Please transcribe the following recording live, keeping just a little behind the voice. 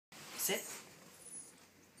sit,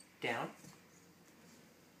 down,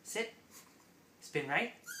 sit, spin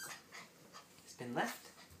right, spin left,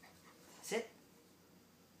 sit,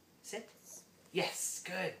 sit, yes,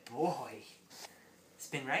 good boy.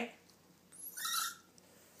 Spin right,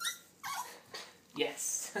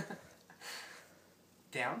 yes,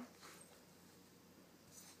 down,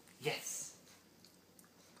 yes,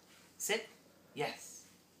 sit, yes,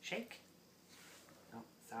 shake, oh,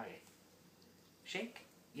 sorry, shake,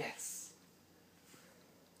 yes,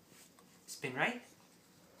 spin right,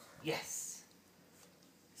 yes,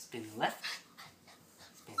 spin left,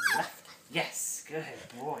 yes,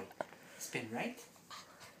 good boy, spin right,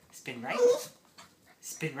 spin right,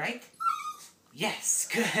 spin right, yes,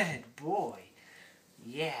 good boy,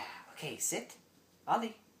 yeah, okay, sit,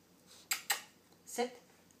 Ollie, sit,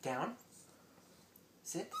 down,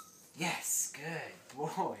 sit, yes, good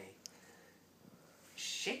boy,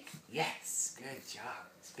 shake, yes, good job,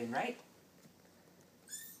 spin right,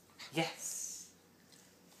 yes,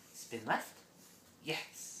 spin left,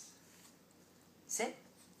 yes, sit,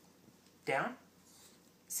 down,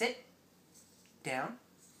 sit, down,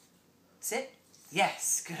 sit,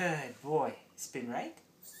 yes, good boy, spin right,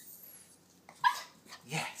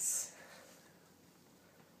 yes,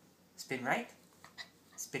 spin right,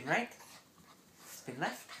 spin right, spin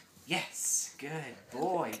left, yes, good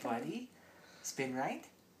boy, buddy, spin right,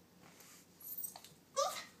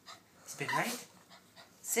 spin right,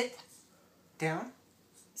 sit, down,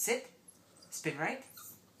 sit, spin right,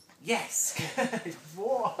 yes, good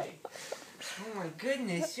boy. Oh my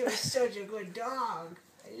goodness, you're such a good dog.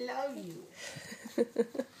 I love you.